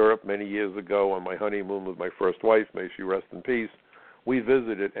was in Europe many years ago on my honeymoon with my first wife, may she rest in peace, we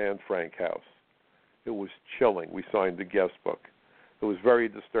visited Anne Frank House. It was chilling. We signed the guest book. It was very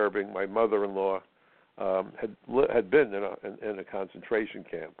disturbing. My mother-in-law had been in a concentration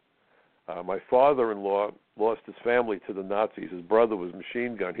camp. My father-in-law lost his family to the Nazis. His brother was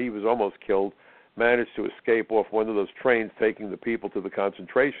machine gunned. He was almost killed, managed to escape off one of those trains taking the people to the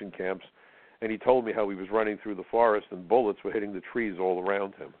concentration camps, and he told me how he was running through the forest and bullets were hitting the trees all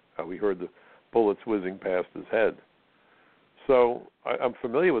around him, how he heard the bullets whizzing past his head. So I'm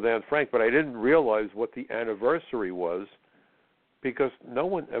familiar with Anne Frank, but I didn't realize what the anniversary was, because no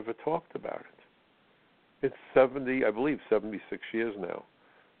one ever talked about it. It's 76 years now.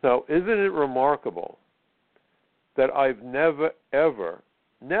 Now, isn't it remarkable that I've never, ever,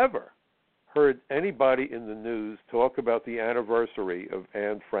 never heard anybody in the news talk about the anniversary of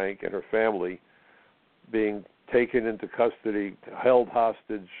Anne Frank and her family being taken into custody, held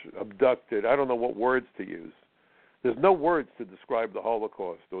hostage, abducted? I don't know what words to use. There's no words to describe the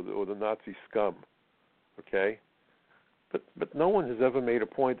Holocaust or the Nazi scum, okay? But no one has ever made a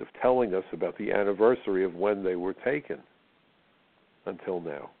point of telling us about the anniversary of when they were taken until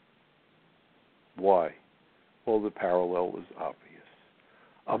now. Why? Well, the parallel is obvious.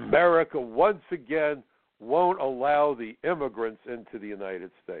 America once again won't allow the immigrants into the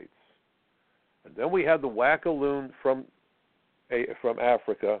United States. And then we had the wackaloon from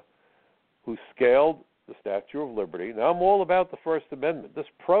Africa who scaled the Statue of Liberty. Now, I'm all about the First Amendment. This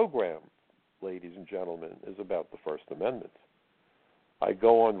program, ladies and gentlemen, is about the First Amendment. I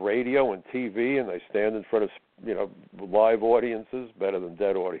go on radio and TV, and I stand in front of live audiences, better than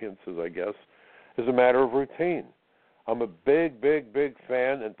dead audiences, I guess, as a matter of routine. I'm a big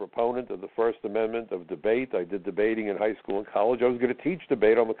fan and proponent of the First Amendment, of debate. I did debating in high school and college. I was going to teach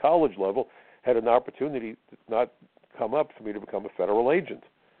debate on the college level, had an opportunity to not come up for me to become a federal agent.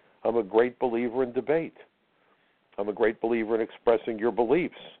 I'm a great believer in debate. I'm a great believer in expressing your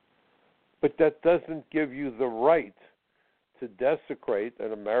beliefs. But that doesn't give you the right to desecrate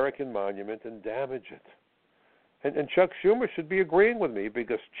an American monument and damage it. And Chuck Schumer should be agreeing with me,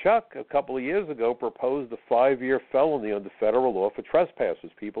 because Chuck, a couple of years ago, proposed a 5-year felony under federal law for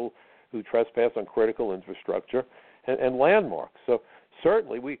trespassers, people who trespass on critical infrastructure and landmarks. So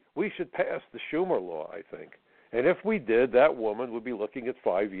certainly we should pass the Schumer law, I think. And if we did, that woman would be looking at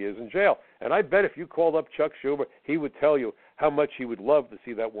 5 years in jail. And I bet if you called up Chuck Schumer, he would tell you how much he would love to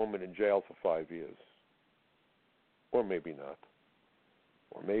see that woman in jail for 5 years. Or maybe not.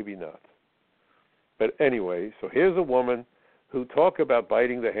 Or maybe not. But anyway, so here's a woman who talk about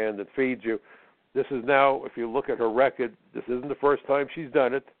biting the hand that feeds you. This is now, if you look at her record, this isn't the first time she's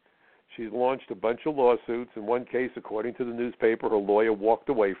done it. She's launched a bunch of lawsuits. In one case, according to the newspaper, her lawyer walked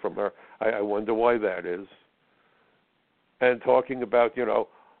away from her. I wonder why that is. And talking about,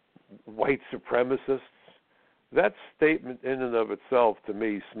 white supremacists, that statement in and of itself, to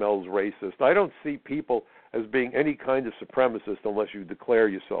me, smells racist. I don't see people as being any kind of supremacist unless you declare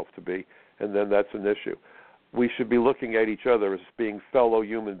yourself to be, and then that's an issue. We should be looking at each other as being fellow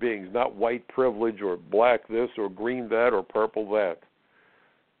human beings, not white privilege or black this or green that or purple that.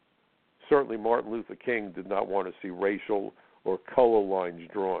 Certainly Martin Luther King did not want to see racial or color lines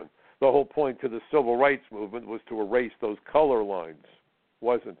drawn. The whole point to the civil rights movement was to erase those color lines,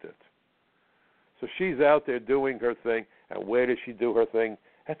 wasn't it? So she's out there doing her thing, and where does she do her thing?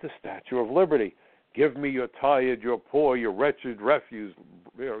 At the Statue of Liberty. Give me your tired, your poor, your wretched refuse,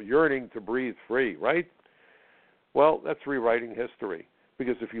 yearning to breathe free, right? Well, that's rewriting history.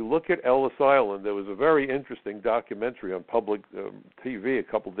 Because if you look at Ellis Island, there was a very interesting documentary on public TV a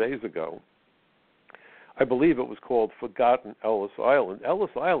couple days ago. I believe it was called Forgotten Ellis Island.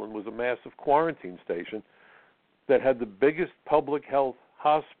 Ellis Island was a massive quarantine station that had the biggest public health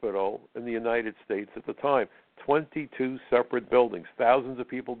hospital in the United States at the time. 22 separate buildings. Thousands of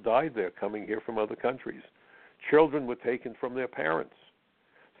people died there coming here from other countries. Children were taken from their parents.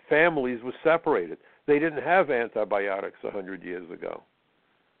 Families were separated. They didn't have antibiotics 100 years ago.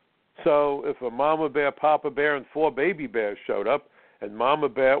 So if a mama bear, papa bear, and 4 baby bears showed up, and mama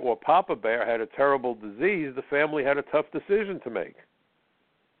bear or papa bear had a terrible disease, the family had a tough decision to make.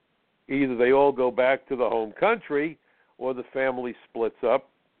 Either they all go back to the home country, or the family splits up,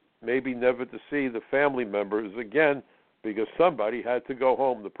 maybe never to see the family members again because somebody had to go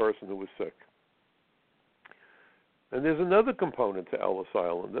home, the person who was sick. And there's another component to Ellis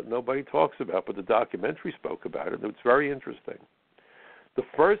Island that nobody talks about, but the documentary spoke about it, and it's very interesting. The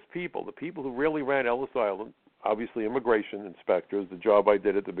first people, the people who really ran Ellis Island, obviously immigration inspectors, the job I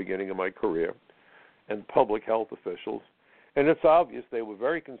did at the beginning of my career, and public health officials. And it's obvious they were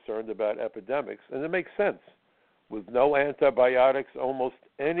very concerned about epidemics, and it makes sense. With no antibiotics, almost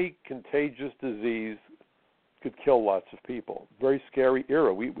any contagious disease could kill lots of people. Very scary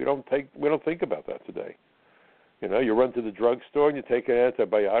era. We don't think about that today. You run to the drugstore and you take an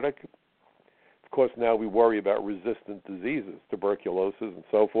antibiotic. Of course, now we worry about resistant diseases, tuberculosis and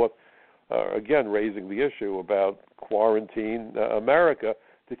so forth. Again, raising the issue about quarantine America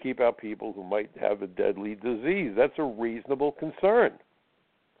to keep out people who might have a deadly disease. That's a reasonable concern.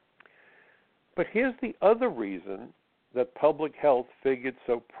 But here's the other reason that public health figured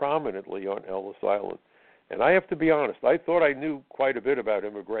so prominently on Ellis Island. And I have to be honest, I thought I knew quite a bit about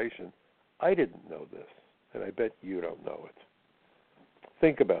immigration. I didn't know this, and I bet you don't know it.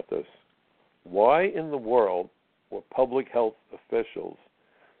 Think about this. Why in the world were public health officials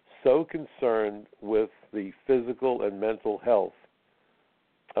so concerned with the physical and mental health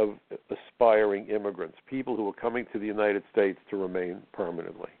of aspiring immigrants, people who were coming to the United States to remain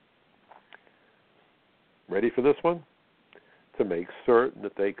permanently? Ready for this one? To make certain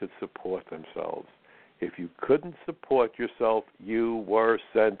that they could support themselves. If you couldn't support yourself, you were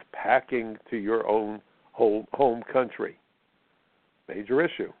sent packing to your own home country. Major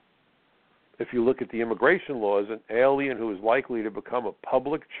issue. If you look at the immigration laws, an alien who is likely to become a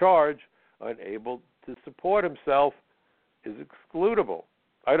public charge, unable to support himself, is excludable.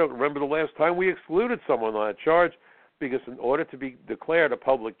 I don't remember the last time we excluded someone on that charge, because in order to be declared a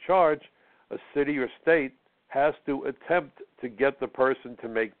public charge, a city or state has to attempt to get the person to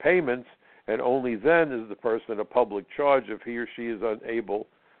make payments, and only then is the person a public charge if he or she is unable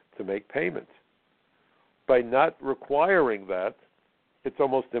to make payments. By not requiring that, it's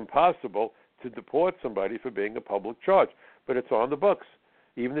almost impossible to deport somebody for being a public charge. But it's on the books.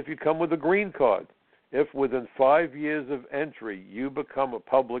 Even if you come with a green card, if within 5 years of entry you become a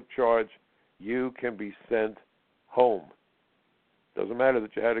public charge, you can be sent home. Doesn't matter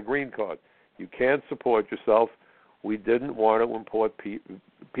that you had a green card. You can't support yourself. We didn't want to import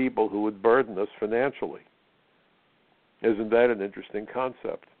people who would burden us financially. Isn't that an interesting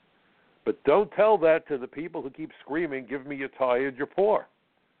concept? But don't tell that to the people who keep screaming, give me your tired, you're poor.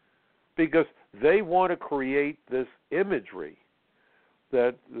 Because they want to create this imagery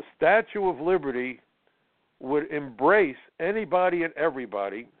that the Statue of Liberty would embrace anybody and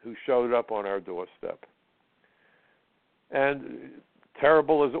everybody who showed up on our doorstep. And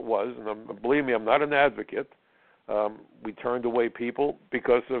terrible as it was, and believe me, I'm not an advocate, We turned away people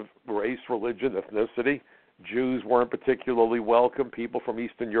because of race, religion, ethnicity. Jews weren't particularly welcome. People from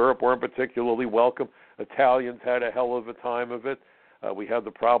Eastern Europe weren't particularly welcome. Italians had a hell of a time of it. We had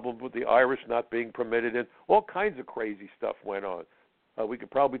the problem with the Irish not being permitted in. All kinds of crazy stuff went on. We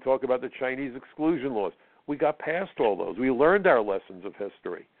could probably talk about the Chinese exclusion laws. We got past all those. We learned our lessons of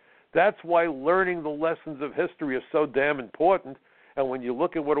history. That's why learning the lessons of history is so damn important. And when you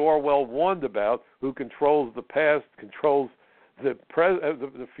look at what Orwell warned about, who controls the past, controls the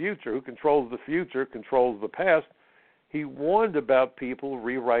future, who controls the future, controls the past, he warned about people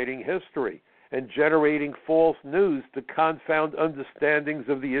rewriting history and generating false news to confound understandings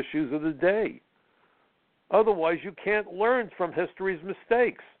of the issues of the day. Otherwise, you can't learn from history's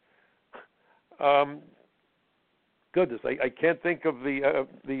mistakes. Goodness, I can't think of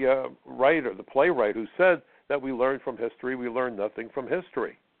the writer, the playwright, who said that we learn from history, we learn nothing from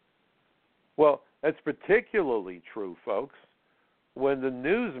history. Well, that's particularly true, folks, when the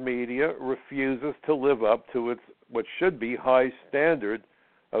news media refuses to live up to its what should be high standard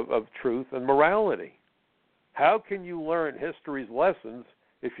of truth and morality. How can you learn history's lessons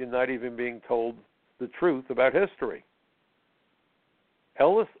if you're not even being told the truth about history?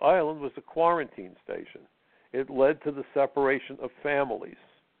 Ellis Island was a quarantine station. It led to the separation of families.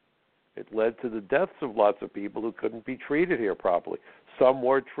 It led to the deaths of lots of people who couldn't be treated here properly. Some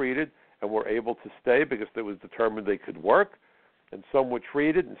were treated and were able to stay because it was determined they could work, and some were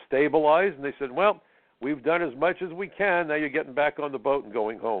treated and stabilized, and they said, well, we've done as much as we can, now you're getting back on the boat and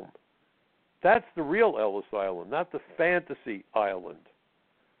going home. That's the real Ellis Island, not the fantasy island.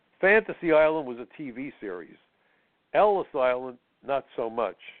 Fantasy Island was a TV series. Ellis Island, not so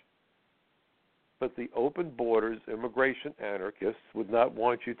much. But the open borders immigration anarchists would not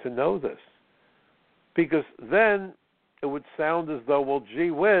want you to know this, because then it would sound as though, well,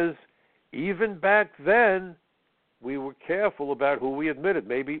 gee whiz, even back then we were careful about who we admitted.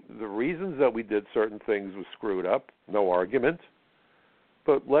 Maybe the reasons that we did certain things was screwed up, no argument,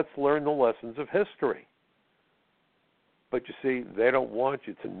 but let's learn the lessons of history. But you see, they don't want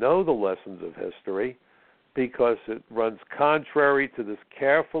you to know the lessons of history because it runs contrary to this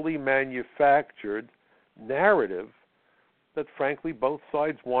carefully manufactured narrative that, frankly, both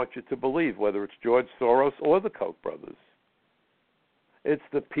sides want you to believe, whether it's George Soros or the Koch brothers. It's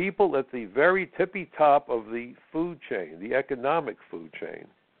the people at the very tippy top of the food chain, the economic food chain,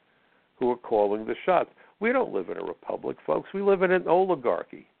 who are calling the shots. We don't live in a republic, folks. We live in an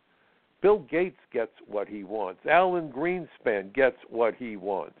oligarchy. Bill Gates gets what he wants. Alan Greenspan gets what he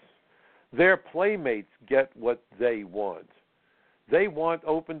wants. Their playmates get what they want. They want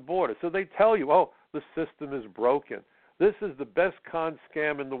open borders. So they tell you, oh, the system is broken. This is the best con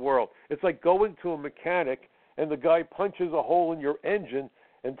scam in the world. It's like going to a mechanic and the guy punches a hole in your engine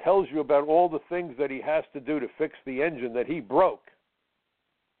and tells you about all the things that he has to do to fix the engine that he broke.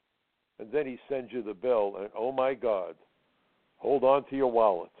 And then he sends you the bill, and oh my God, hold on to your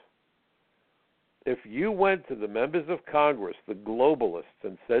wallet. If you went to the members of Congress, the globalists,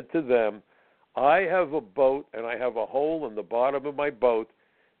 and said to them, I have a boat and I have a hole in the bottom of my boat,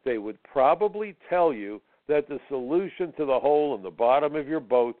 they would probably tell you that the solution to the hole in the bottom of your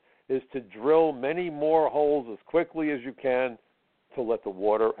boat is to drill many more holes as quickly as you can to let the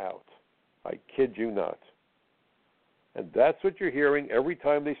water out. I kid you not. And that's what you're hearing every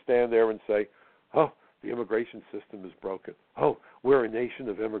time they stand there and say, oh, the immigration system is broken. Oh, we're a nation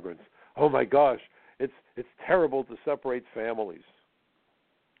of immigrants. Oh my gosh, it's terrible to separate families.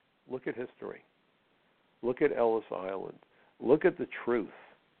 Look at history. Look at Ellis Island. Look at the truth.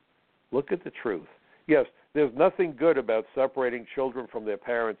 Look at the truth. Yes, there's nothing good about separating children from their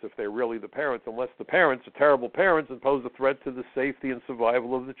parents if they're really the parents, unless the parents are terrible parents and pose a threat to the safety and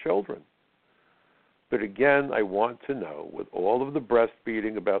survival of the children. But again, I want to know, with all of the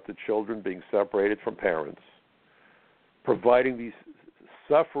breastfeeding about the children being separated from parents, providing these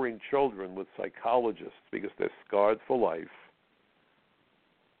suffering children with psychologists because they're scarred for life,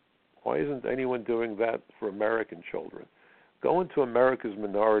 why isn't anyone doing that for American children? Go into America's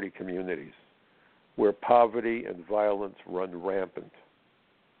minority communities where poverty and violence run rampant.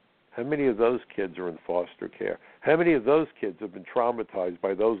 How many of those kids are in foster care? How many of those kids have been traumatized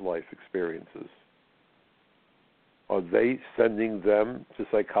by those life experiences? Are they sending them to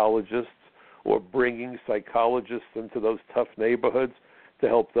psychologists or bringing psychologists into those tough neighborhoods to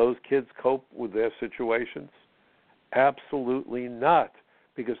help those kids cope with their situations? Absolutely not,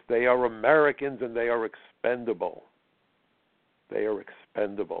 because they are Americans and they are expendable. They are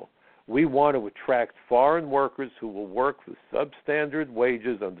expendable. We want to attract foreign workers who will work for substandard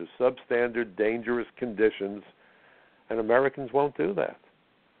wages under substandard, dangerous conditions, and Americans won't do that.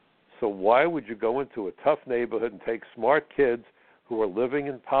 So why would you go into a tough neighborhood and take smart kids who are living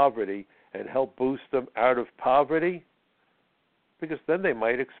in poverty and help boost them out of poverty? Because then they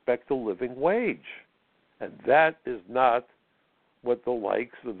might expect a living wage. And that is not what the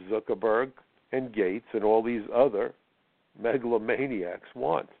likes of Zuckerberg and Gates and all these other megalomaniacs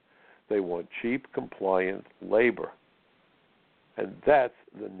want. They want cheap, compliant labor. And that's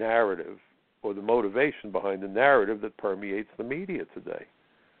the narrative or the motivation behind the narrative that permeates the media today.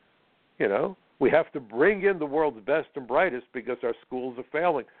 You know, we have to bring in the world's best and brightest because our schools are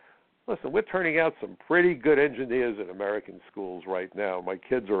failing. Listen, we're turning out some pretty good engineers in American schools right now. My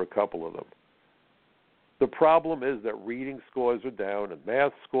kids are a couple of them. The problem is that reading scores are down and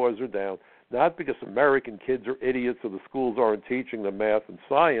math scores are down, not because American kids are idiots or the schools aren't teaching them math and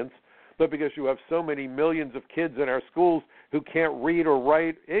science, but because you have so many millions of kids in our schools who can't read or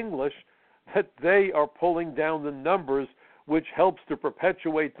write English that they are pulling down the numbers, which helps to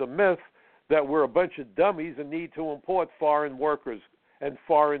perpetuate the myth that we're a bunch of dummies and need to import foreign workers and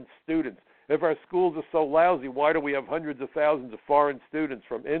foreign students. If our schools are so lousy, why do we have hundreds of thousands of foreign students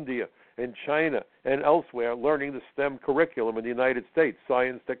from India and China and elsewhere learning the STEM curriculum in the United States,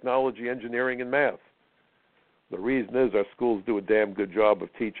 science, technology, engineering, and math? The reason is our schools do a damn good job of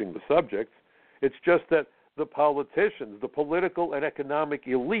teaching the subjects. It's just that the politicians, the political and economic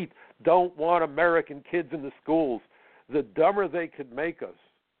elite, don't want American kids in the schools. The dumber they could make us,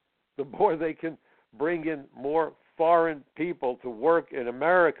 the more they can bring in more foreign people to work in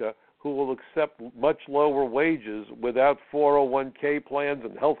America who will accept much lower wages without 401k plans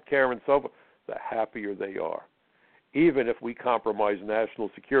and health care and so forth, the happier they are, even if we compromise national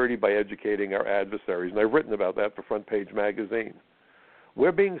security by educating our adversaries. And I've written about that for Front Page Magazine.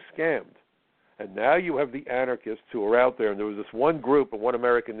 We're being scammed. And now you have the anarchists who are out there, and there was this one group, and One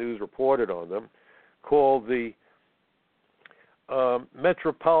American News reported on them, called the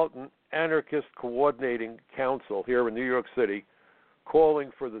Metropolitan Anarchist Coordinating Council here in New York City, calling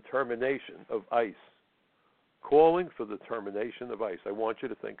for the termination of ICE. Calling for the termination of ICE. I want you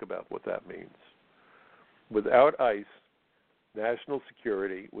to think about what that means. Without ICE, national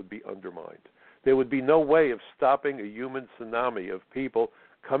security would be undermined. There would be no way of stopping a human tsunami of people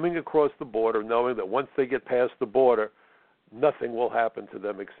coming across the border knowing that once they get past the border, nothing will happen to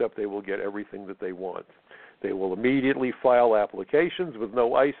them except they will get everything that they want. They will immediately file applications with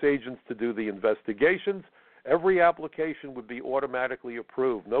no ICE agents to do the investigations. Every application would be automatically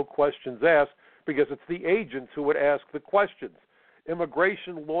approved, no questions asked, because it's the agents who would ask the questions.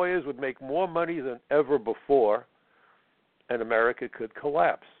 Immigration lawyers would make more money than ever before, and America could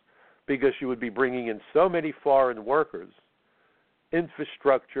collapse because you would be bringing in so many foreign workers.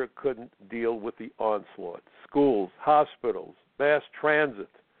 Infrastructure couldn't deal with the onslaught. Schools, hospitals, mass transit,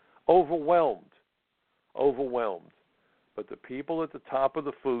 overwhelmed. But the people at the top of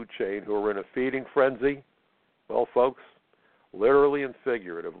the food chain who are in a feeding frenzy, well, folks, literally and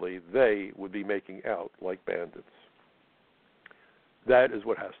figuratively, they would be making out like bandits. That is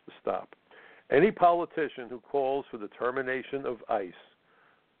what has to stop. Any politician who calls for the termination of ICE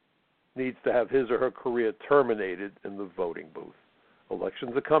needs to have his or her career terminated in the voting booth.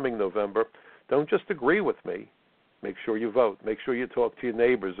 Elections are coming November. Don't just agree with me. Make sure you vote. Make sure you talk to your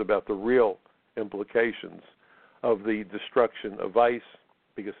neighbors about the real implications of the destruction of ICE,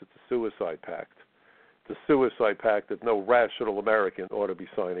 because it's a suicide pact. It's a suicide pact that no rational American ought to be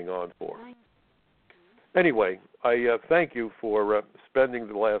signing on for. Anyway, I thank you for spending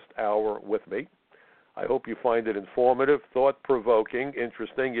the last hour with me. I hope you find it informative, thought-provoking,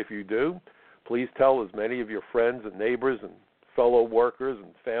 interesting. If you do, please tell as many of your friends and neighbors and fellow workers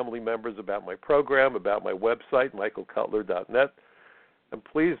and family members about my program, about my website, michaelcutler.net. And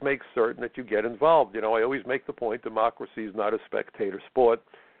please make certain that you get involved. You know, I always make the point, democracy is not a spectator sport.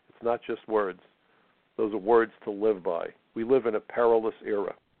 It's not just words. Those are words to live by. We live in a perilous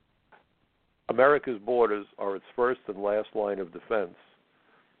era. America's borders are its first and last line of defense.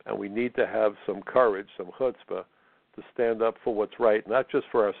 And we need to have some courage, some chutzpah, to stand up for what's right, not just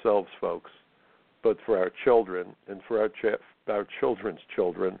for ourselves, folks, but for our children and for our children's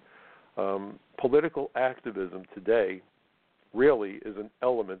children. Political activism today really is an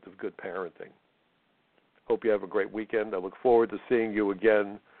element of good parenting. Hope you have a great weekend. I look forward to seeing you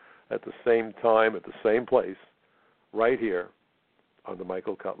again at the same time, at the same place, right here on the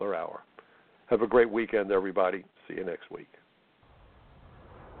Michael Cutler Hour. Have a great weekend, everybody. See you next week.